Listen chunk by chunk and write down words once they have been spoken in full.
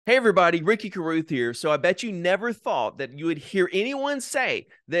Hey everybody, Ricky Carruth here. So I bet you never thought that you would hear anyone say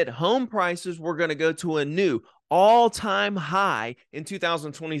that home prices were going to go to a new all-time high in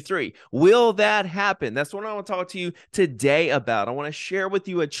 2023. Will that happen? That's what I want to talk to you today about. I want to share with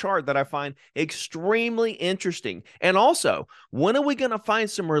you a chart that I find extremely interesting. And also, when are we going to find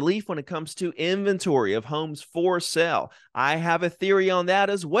some relief when it comes to inventory of homes for sale? I have a theory on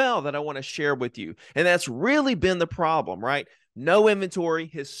that as well that I want to share with you. And that's really been the problem, right? No inventory,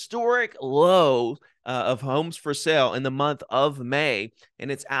 historic low of homes for sale in the month of May.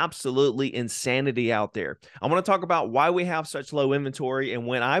 And it's absolutely insanity out there. I want to talk about why we have such low inventory and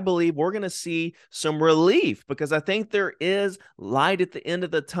when I believe we're going to see some relief, because I think there is light at the end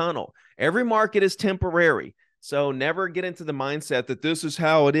of the tunnel. Every market is temporary. So never get into the mindset that this is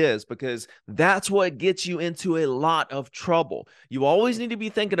how it is, because that's what gets you into a lot of trouble. You always need to be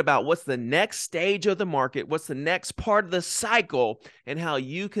thinking about what's the next stage of the market, what's the next part of the cycle, and how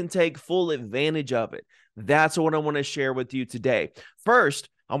you can take full advantage of it. That's what I want to share with you today. First,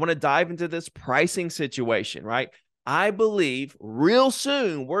 I want to dive into this pricing situation, right? I believe real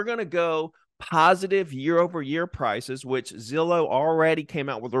soon we're going to go positive year over year prices, which Zillow already came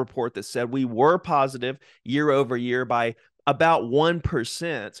out with a report that said we were positive year over year by about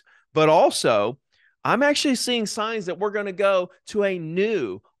 1%. But also, I'm actually seeing signs that we're going to go to a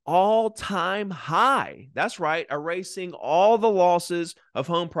new all-time high. That's right, erasing all the losses of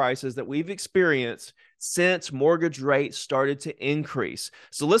home prices that we've experienced since mortgage rates started to increase.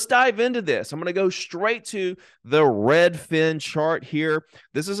 So let's dive into this. I'm going to go straight to the Redfin chart here.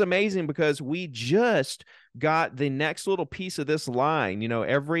 This is amazing because we just got the next little piece of this line. You know,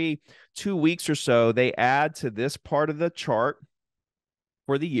 every 2 weeks or so, they add to this part of the chart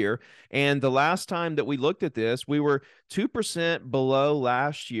for the year. And the last time that we looked at this, we were 2% below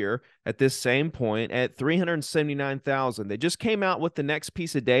last year at this same point at 379,000. They just came out with the next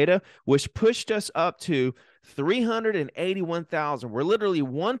piece of data, which pushed us up to 381,000. We're literally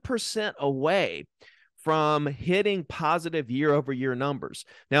 1% away from hitting positive year over year numbers.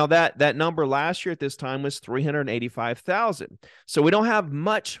 Now that number last year at this time was 385,000. So we don't have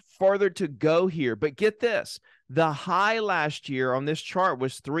much farther to go here, but get this. The high last year on this chart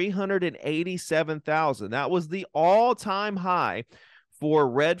was 387,000. That was the all-time high for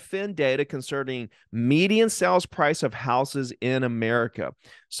Redfin data concerning median sales price of houses in America.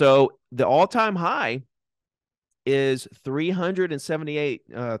 So the all-time high is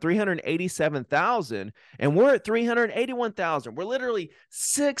 387,000, and we're at 381,000. We're literally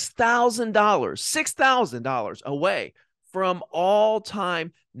 $6,000 away from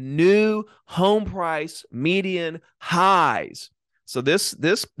all-time new home price median highs. So this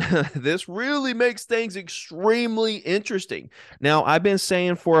this really makes things extremely interesting. Now, I've been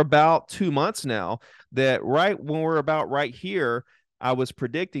saying for about 2 months now that right when we're about right here, I was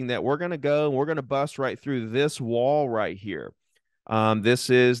predicting that we're going to go and we're going to bust right through this wall right here. This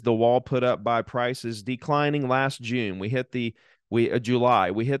is the wall put up by prices declining last June. We hit the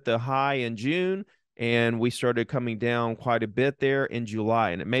July. We hit the high in June, and we started coming down quite a bit there in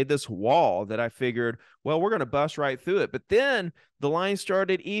July. And it made this wall that I figured, well, we're going to bust right through it. But then the line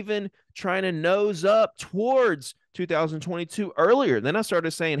started even trying to nose up towards 2022 earlier. Then I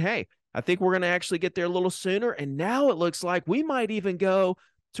started saying, hey, I think we're going to actually get there a little sooner. And now it looks like we might even go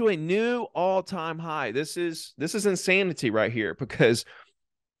to a new all-time high. This is insanity right here, because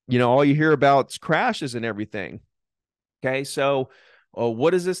all you hear about is crashes and everything. Okay, so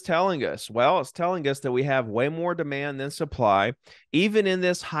what is this telling us? Well, it's telling us that we have way more demand than supply, even in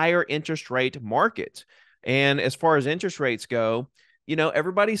this higher interest rate market. And as far as interest rates go,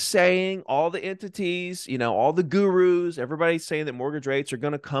 everybody's saying, all the entities, all the gurus, everybody's saying that mortgage rates are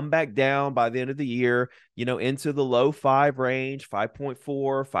going to come back down by the end of the year, into the low 5 range, 5.4,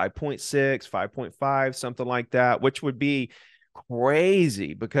 5.6, 5.5, something like that, which would be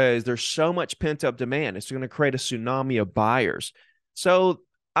crazy because there's so much pent up demand. It's going to create a tsunami of buyers. So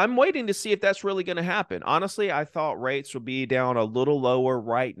I'm waiting to see if that's really going to happen. Honestly, I thought rates would be down a little lower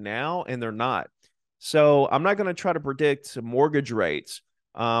right now, and they're not. So I'm not going to try to predict mortgage rates.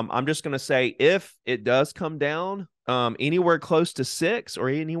 I'm just going to say if it does come down anywhere close to 6 or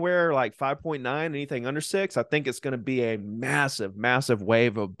anywhere like 5.9, anything under 6, I think it's going to be a massive, massive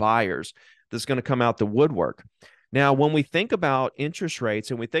wave of buyers that's going to come out the woodwork. Now, when we think about interest rates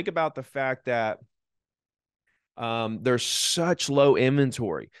and we think about the fact that there's such low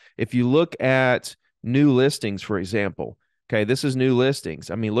inventory, if you look at new listings, for example, okay, this is new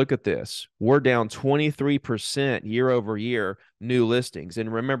listings. I mean, look at this. We're down 23% year over year, new listings.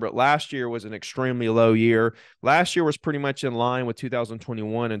 And remember, last year was an extremely low year. Last year was pretty much in line with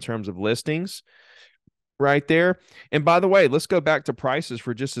 2021 in terms of listings. right there. And by the way, let's go back to prices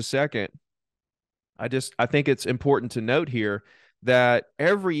for just a second. I think it's important to note here that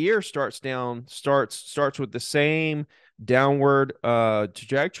every year starts with the same downward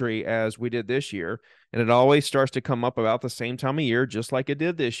trajectory as we did this year, and it always starts to come up about the same time of year, just like it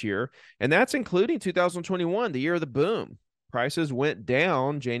did this year. And that's including 2021, the year of the boom. Prices went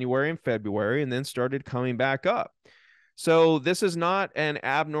down January and February and then started coming back up. So this is not an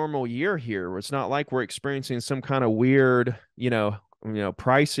abnormal year here. It's not like we're experiencing some kind of weird,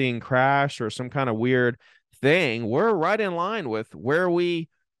 pricing crash or some kind of weird thing. We're right in line with where we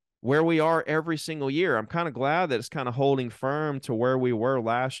are every single year. I'm kind of glad that it's kind of holding firm to where we were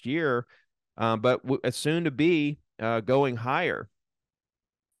last year, but it's soon to be going higher.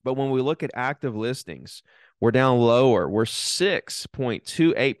 But when we look at active listings, we're down lower. We're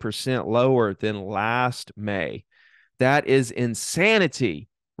 6.28% lower than last May. That is insanity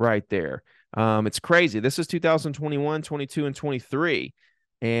right there. It's crazy. This is 2021, 22, and 23.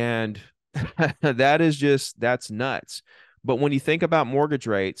 And that's nuts. But when you think about mortgage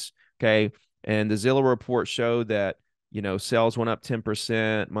rates, okay, and the Zillow report showed that, sales went up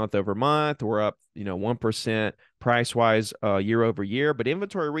 10% month over month. We're up, 1% price wise year over year. But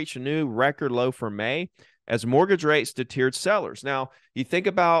inventory reached a new record low for May as mortgage rates deterred sellers. Now, you think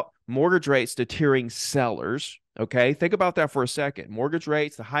about mortgage rates deterring sellers. Okay, think about that for a second.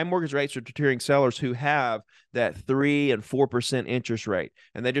 The high mortgage rates are deterring sellers who have that 3 and 4% interest rate,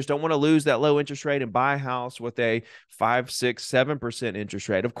 and they just don't want to lose that low interest rate and buy a house with a 5, 6, 7% interest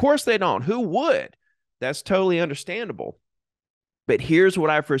rate. Of course they don't. Who would? That's totally understandable. But here's what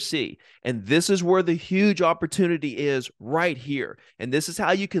I foresee. And this is where the huge opportunity is right here. And this is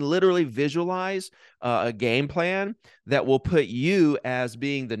how you can literally visualize a game plan that will put you as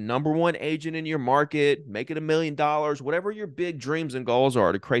being the number one agent in your market, making $1 million, whatever your big dreams and goals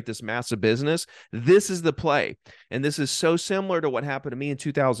are to create this massive business. This is the play. And this is so similar to what happened to me in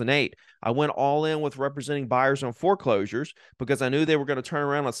 2008. I went all in with representing buyers on foreclosures because I knew they were going to turn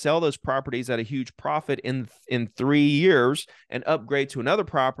around and sell those properties at a huge profit in 3 years and upgrade to another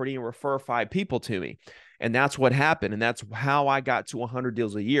property and refer 5 people to me. And that's what happened. And that's how I got to 100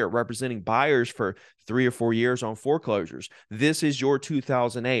 deals a year, representing buyers for 3 or 4 years on foreclosures. This is your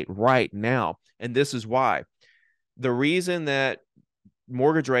 2008 right now. And this is why. The reason that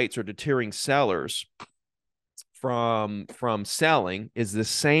mortgage rates are deterring sellers from selling is the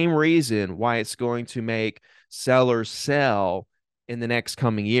same reason why it's going to make sellers sell in the next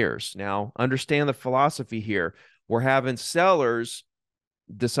coming years. Now, understand the philosophy here. We're having sellers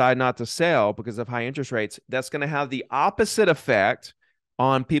decide not to sell because of high interest rates. That's going to have the opposite effect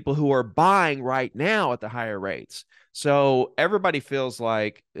on people who are buying right now at the higher rates. So everybody feels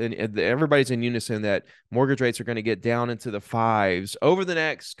like, and everybody's in unison, that mortgage rates are going to get down into the 5s over the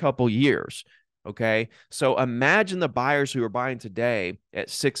next couple years. Okay. So imagine the buyers who are buying today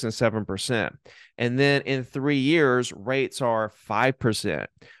at 6 and 7%. And then in 3 years, rates are 5%.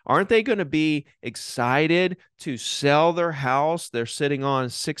 Aren't they going to be excited to sell their house? They're sitting on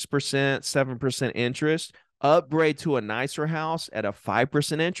 6%, 7% interest, upgrade to a nicer house at a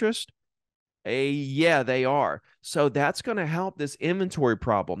 5% interest? Yeah, they are. So that's going to help this inventory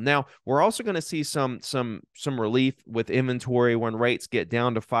problem. Now, we're also going to see some relief with inventory when rates get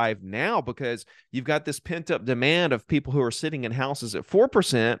down to 5 now, because you've got this pent up demand of people who are sitting in houses at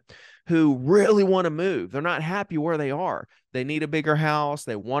 4% who really want to move. They're not happy where they are. They need a bigger house.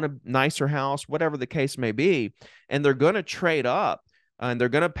 They want a nicer house, whatever the case may be. And they're going to trade up. And they're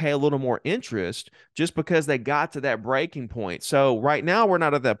going to pay a little more interest just because they got to that breaking point. So right now we're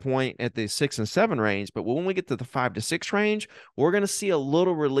not at that point at the 6 and 7 range, but when we get to the 5 to 6 range, we're going to see a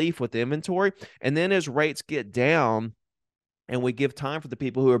little relief with the inventory. And then as rates get down and we give time for the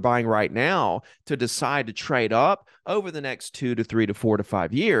people who are buying right now to decide to trade up over the next 2 to 3 to 4 to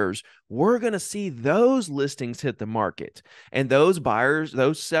 5 years, we're going to see those listings hit the market. And those buyers,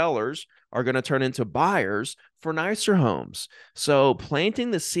 those sellers are going to turn into buyers for nicer homes. So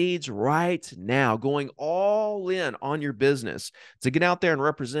planting the seeds right now, going all in on your business to get out there and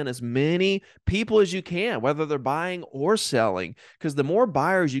represent as many people as you can, whether they're buying or selling, because the more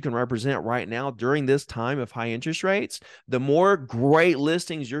buyers you can represent right now during this time of high interest rates, the more great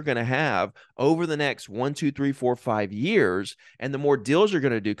listings you're going to have over the next 1, 2, 3, 4, 5 years, and the more deals you're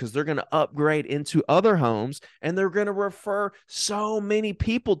going to do, because they're going to upgrade into other homes and they're going to refer so many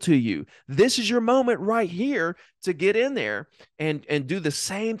people to you. This is your moment right here to get in there and do the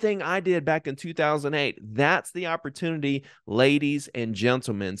same thing I did back in 2008. That's the opportunity, ladies and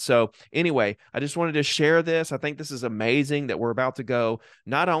gentlemen. So anyway, I just wanted to share this. I think this is amazing that we're about to go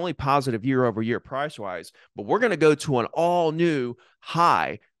not only positive year over year price wise, but we're going to go to an all new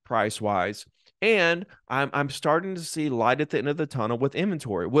high price wise And I'm starting to see light at the end of the tunnel with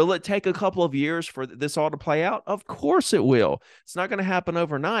inventory. Will it take a couple of years for this all to play out? Of course it will. It's not going to happen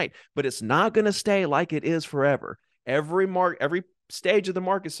overnight, but it's not going to stay like it is forever. Every stage of the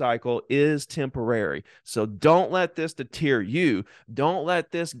market cycle is temporary. So don't let this deter you. Don't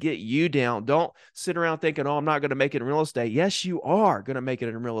let this get you down. Don't sit around thinking, oh, I'm not going to make it in real estate. Yes, you are going to make it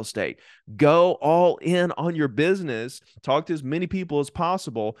in real estate. Go all in on your business. Talk to as many people as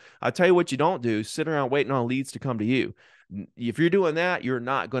possible. I tell you what you don't do. Sit around waiting on leads to come to you. If you're doing that, you're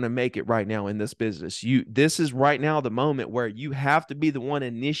not going to make it right now in this business. This is right now the moment where you have to be the one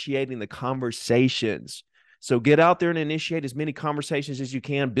initiating the conversations. So get out there and initiate as many conversations as you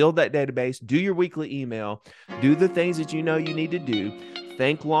can. Build that database. Do your weekly email. Do the things that you know you need to do.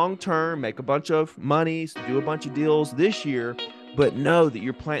 Think long-term. Make a bunch of money. Do a bunch of deals this year. But know that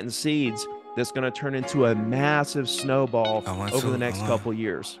you're planting seeds that's going to turn into a massive snowball over the next couple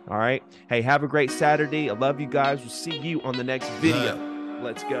years. All right? Hey, have a great Saturday. I love you guys. We'll see you on the next video.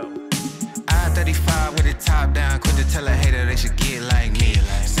 Let's go. I-35 with the top down, quit to tell a hater they should get like me.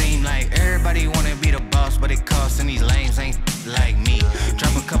 Seem like everybody wanna be the boss, but it costs and these lames ain't